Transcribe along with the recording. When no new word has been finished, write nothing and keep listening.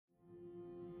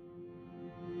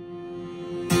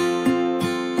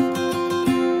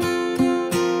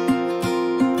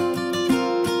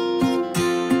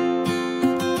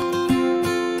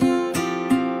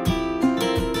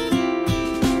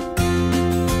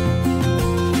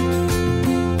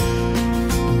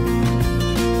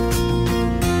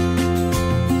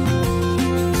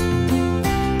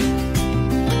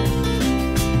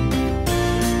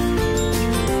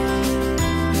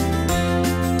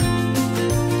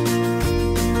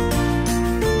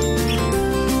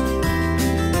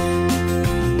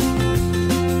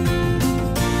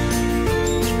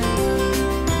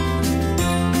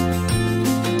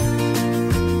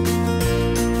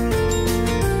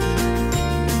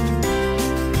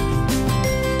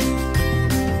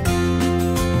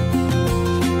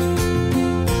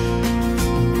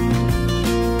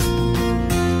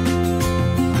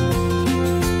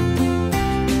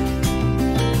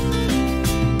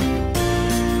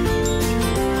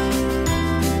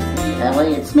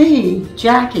Ellie, it's me,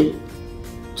 Jackie.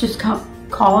 Just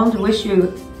calling to wish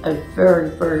you a very,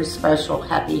 very special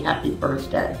happy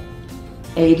birthday.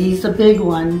 80's a big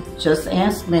one, just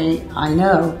ask me, I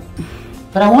know.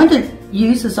 But I wanted to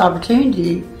use this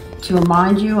opportunity to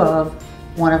remind you of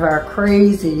one of our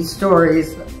crazy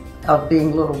stories of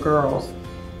being little girls.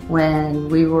 When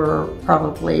we were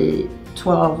probably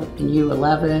 12 and you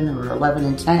 11, or 11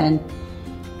 and 10,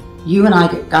 you and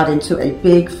I got into a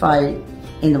big fight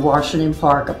in the Washington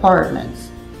Park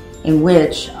apartments, in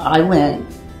which I went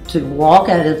to walk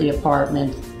out of the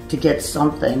apartment to get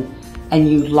something, and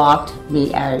you locked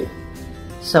me out.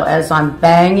 So as I'm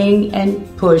banging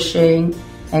and pushing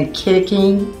and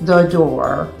kicking the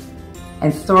door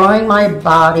and throwing my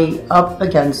body up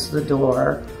against the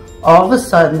door, all of a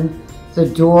sudden the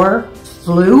door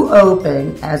flew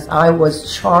open as I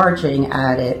was charging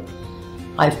at it.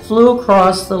 I flew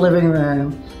across the living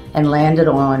room and landed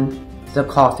on the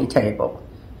coffee table,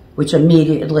 which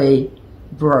immediately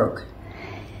broke,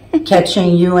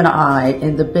 catching you and I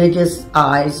in the biggest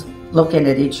eyes, looking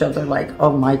at each other like,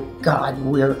 oh my God,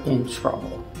 we're in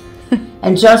trouble.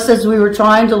 And just as we were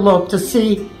trying to look to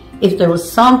see if there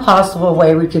was some possible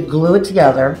way we could glue it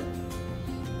together,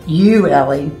 you,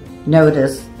 Ellie,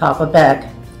 noticed Papa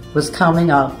Beck was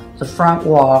coming up the front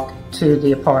walk to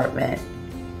the apartment.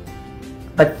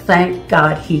 But thank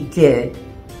God he did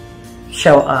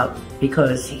show up,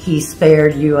 because he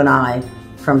spared you and I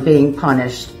from being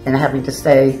punished and having to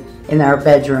stay in our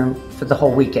bedroom for the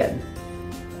whole weekend.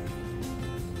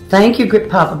 Thank you, good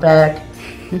Papa Beck.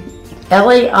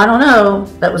 Ellie, I don't know,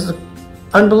 that was an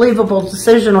unbelievable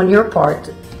decision on your part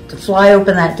to fly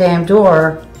open that damn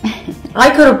door.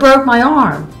 I could have broke my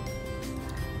arm.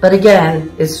 But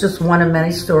again, it's just one of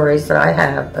many stories that I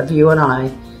have of you and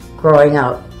I growing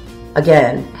up.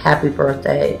 Again, happy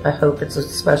birthday. I hope it's a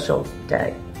special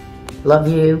day. Love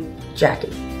you, Jackie.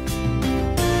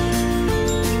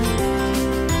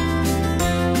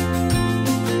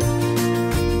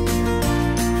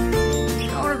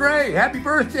 Shona Gray, happy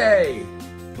birthday.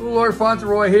 Little Lord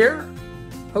Fauntleroy here.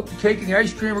 Hope the cake and the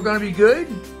ice cream are going to be good.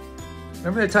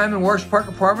 Remember that time in Washington Park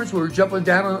Apartments where we were jumping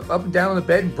up and down on the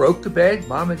bed and broke the bed?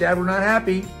 Mom and Dad were not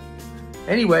happy.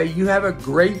 Anyway, you have a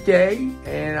great day,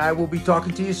 and I will be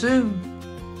talking to you soon.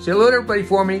 Say hello to everybody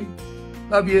for me.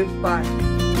 Love you. Bye.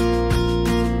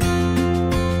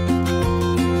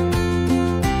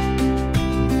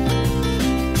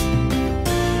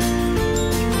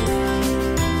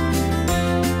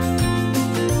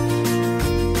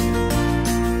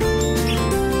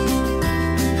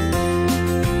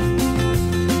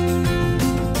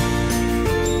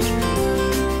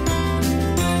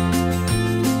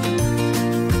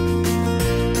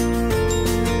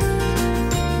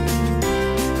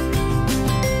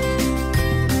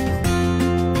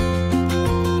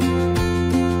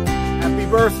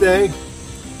 Birthday.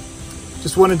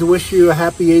 Just wanted to wish you a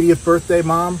happy 80th birthday,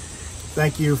 Mom.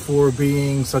 Thank you for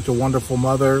being such a wonderful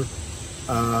mother.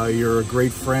 You're a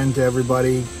great friend to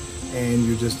everybody, and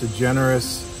you're just a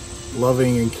generous,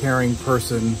 loving, and caring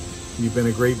person. You've been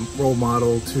a great role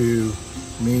model to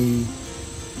me,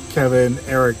 Kevin,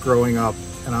 Eric growing up,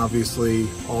 and obviously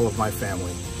all of my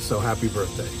family. So happy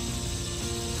birthday.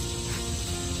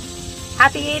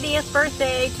 Happy 80th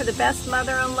birthday to the best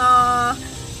mother-in-law,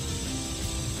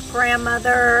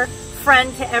 grandmother,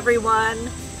 friend to everyone,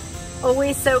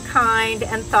 always so kind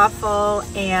and thoughtful,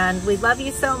 and we love you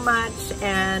so much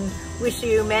and wish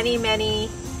you many, many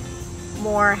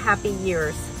more happy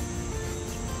years.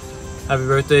 Happy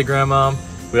birthday, Grandma.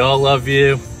 We all love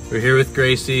you. We're here with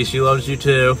Gracie. She loves you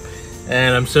too.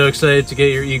 And I'm so excited to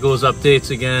get your Eagles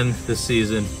updates again this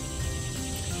season.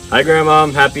 Hi, Grandma.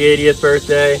 Happy 80th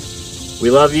birthday.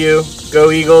 We love you. Go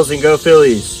Eagles and go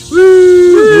Phillies. Woo!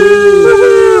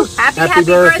 Woo! Happy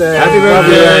birthday. Happy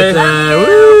birthday.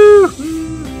 Woo!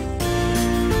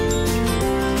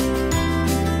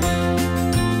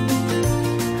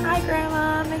 Hi,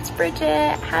 Grandma. It's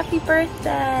Bridget. Happy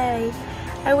birthday.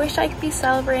 I wish I could be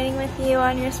celebrating with you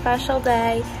on your special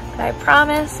day, but I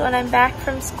promise when I'm back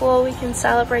from school we can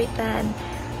celebrate then.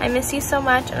 I miss you so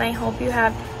much, and I hope you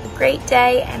have a great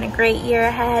day and a great year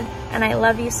ahead, and I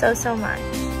love you so, so much.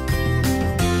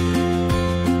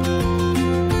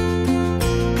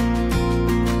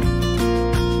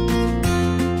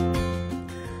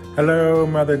 Hello,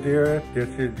 Mother dear. This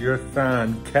is your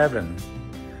son, Kevin.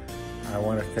 I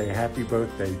want to say happy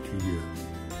birthday to you.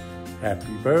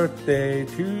 Happy birthday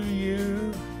to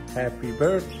you. Happy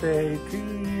birthday to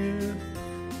you.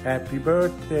 Happy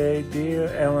birthday, dear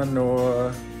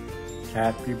Eleanor.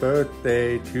 Happy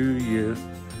birthday to you.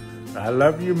 I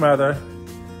love you, Mother.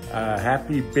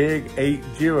 Happy big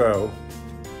 80.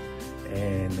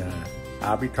 And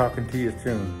I'll be talking to you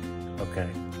soon. Okay,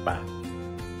 bye.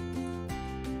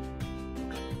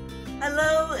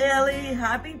 Hello, Ellie.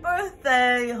 Happy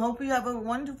birthday. Hope you have a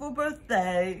wonderful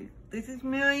birthday. This is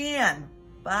Marianne.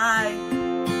 Bye.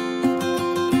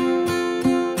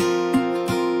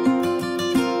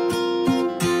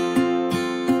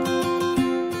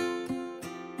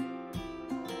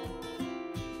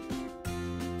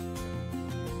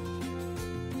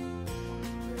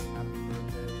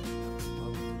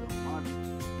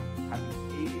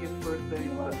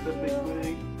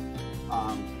 Specifically,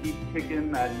 keep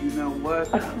kicking that you know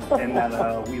what, and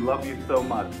that we love you so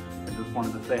much. I just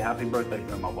wanted to say happy birthday,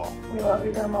 Grandma Ball. We love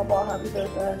you, Grandma Ball. Happy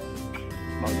birthday.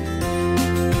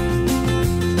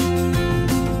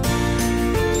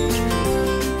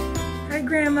 Hi,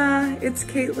 Grandma. It's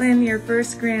Caitlin, your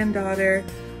first granddaughter.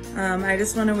 I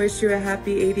just want to wish you a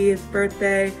happy 80th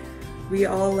birthday. We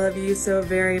all love you so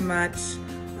very much,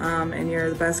 and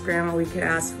you're the best grandma we could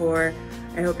ask for.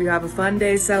 I hope you have a fun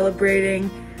day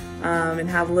celebrating and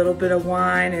have a little bit of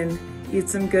wine and eat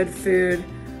some good food.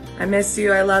 I miss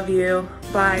you. I love you.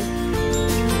 Bye.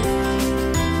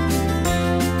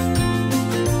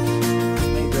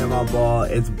 Hey, Grandma Ball.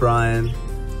 It's Brian.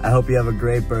 I hope you have a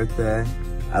great birthday.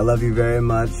 I love you very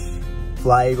much.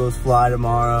 Fly Eagles fly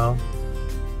tomorrow.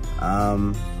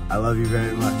 I love you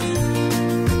very much.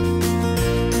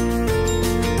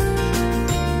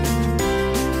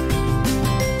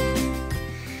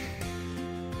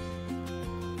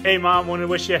 Hey Mom, want to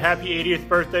wish you a happy 80th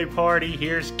birthday party.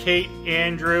 Here's Kate,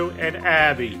 Andrew, and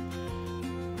Abby.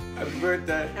 Happy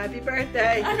birthday. Happy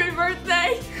birthday. Happy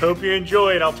birthday. Hope you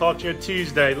enjoy it. I'll talk to you on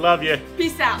Tuesday. Love you.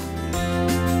 Peace out.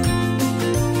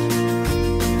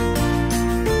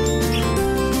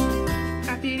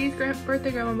 Happy 80th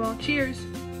birthday, Grandma Ball. Cheers.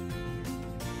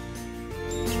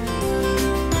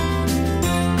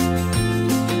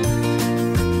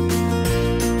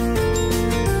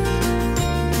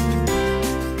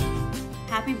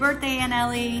 Happy birthday, Aunt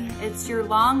Ellie. It's your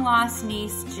long-lost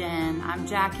niece, Jen. I'm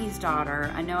Jackie's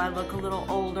daughter. I know I look a little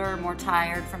older, more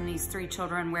tired from these 3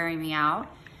 children wearing me out,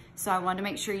 so I wanted to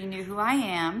make sure you knew who I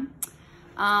am.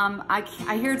 I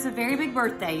hear it's a very big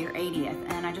birthday, your 80th,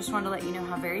 and I just wanted to let you know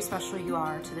how very special you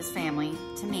are to this family,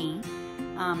 to me,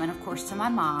 and of course to my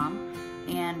mom.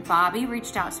 And Bobby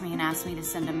reached out to me and asked me to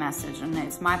send a message, and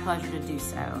it's my pleasure to do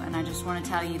so. And I just want to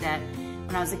tell you that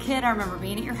when I was a kid, I remember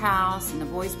being at your house and the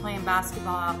boys playing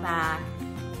basketball out back,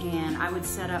 and I would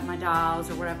set up my dolls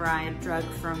or whatever I had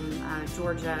drugged from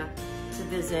Georgia to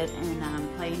visit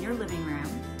and play in your living room.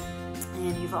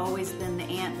 And you've always been the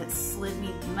aunt that slid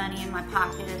me money in my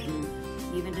pocket, and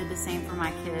even did the same for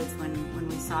my kids when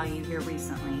we saw you here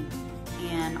recently.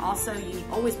 And also, you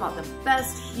always bought the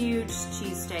best huge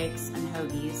cheesesteaks and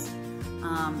hoagies.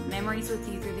 Memories with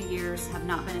you through the years have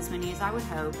not been as many as I would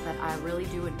hope, but I really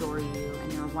do adore you,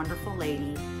 and you're a wonderful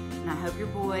lady. And I hope your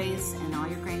boys and all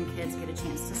your grandkids get a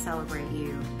chance to celebrate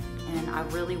you. And I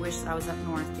really wish that I was up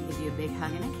north to give you a big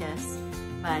hug and a kiss.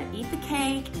 But eat the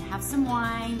cake and have some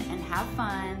wine and have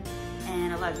fun.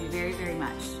 And I love you very, very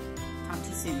much. Talk to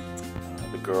you soon.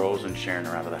 The girls and Sharon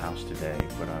are out of the house today,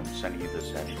 but I'm sending you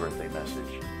this happy birthday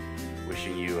message.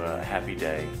 Wishing you a happy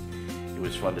day. It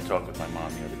was fun to talk with my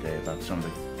mom the other day about some of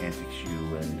the antics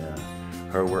you and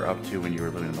her were up to when you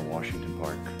were living in the Washington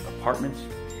Park apartments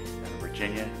in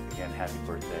Virginia. Again, happy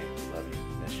birthday. We love you.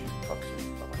 Miss you. Talk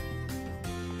soon. Bye-bye.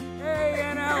 Hey,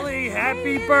 Aunt Ellie,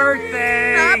 happy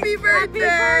birthday! Happy birthday!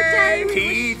 Happy birthday!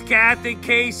 Keith, Kathy,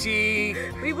 Casey.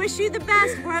 We wish you the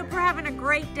best. We hope we're having a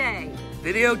great day.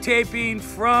 Videotaping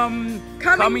from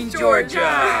Cumming,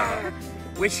 Georgia.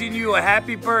 Wishing you a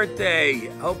happy birthday.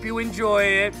 Hope you enjoy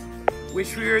it.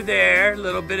 Wish we were there. A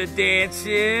little bit of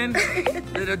dancing,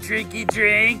 little drinky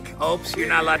drink. Oops, you're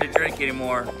not allowed to drink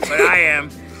anymore, but I am.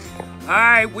 All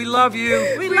right, we love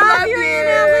you. We love you, Aunt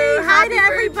Ellie. Hi to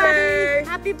everybody. Birthday.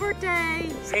 Happy birthday.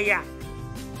 See ya.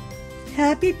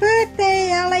 Happy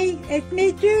birthday, Ellie. It's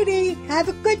me, Judy. Have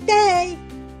a good day.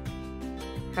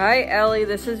 Hi, Ellie.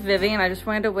 This is Vivian. I just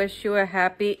wanted to wish you a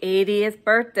happy 80th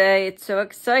birthday. It's so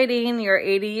exciting. You're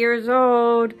 80 years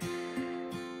old.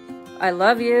 I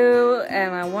love you,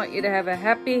 and I want you to have a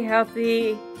happy,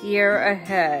 healthy year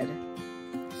ahead.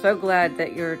 So glad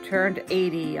that you're turned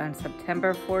 80 on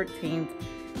September 14th,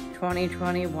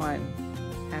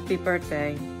 2021. Happy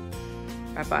birthday.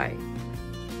 Bye-bye.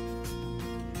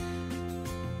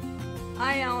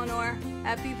 Hi, Eleanor.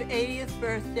 Happy 80th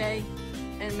birthday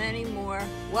and many more.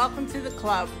 Welcome to the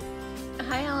club.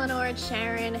 Hi, Eleanor. It's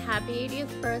Sharon. Happy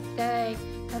 80th birthday.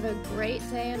 Have a great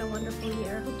day and a wonderful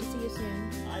year. Hope to see you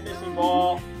soon. Hi, Missy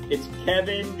Ball. It's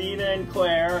Kevin, Dina, and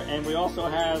Claire, and we also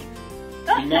have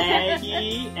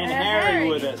Maggie, and Harry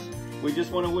with us. We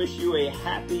just want to wish you a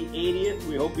happy 80th.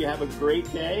 We hope you have a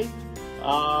great day.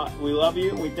 We love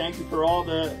you. We thank you for all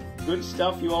the good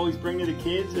stuff you always bring to the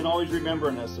kids and always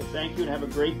remembering us. So thank you and have a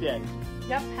great day.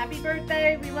 Yep, happy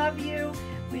birthday. We love you.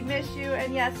 We miss you.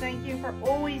 And yes, thank you for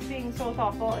always being so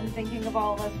thoughtful and thinking of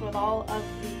all of us with all of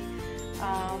the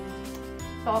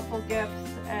thoughtful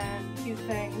gifts and cute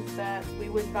things that we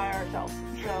wouldn't buy ourselves.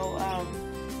 So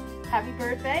happy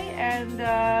birthday. And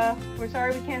we're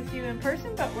sorry we can't see you in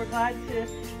person, but we're glad to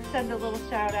send a little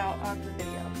shout out on the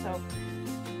video. So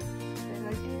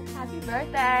happy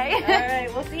birthday. All right,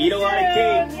 we'll see you soon. Eat a lot of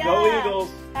cake. Yeah. Go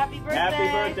Eagles. Happy birthday.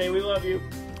 Happy birthday. We love you.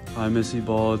 Hi, Missy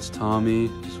Ball. It's Tommy.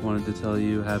 Just wanted to tell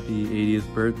you happy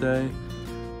 80th birthday.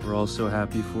 We're all so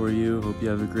happy for you. Hope you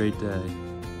have a great day.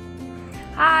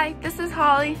 Hi, this is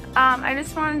Holly. I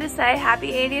just wanted to say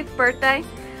happy 80th birthday.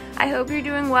 I hope you're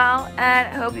doing well and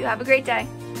I hope you have a great day.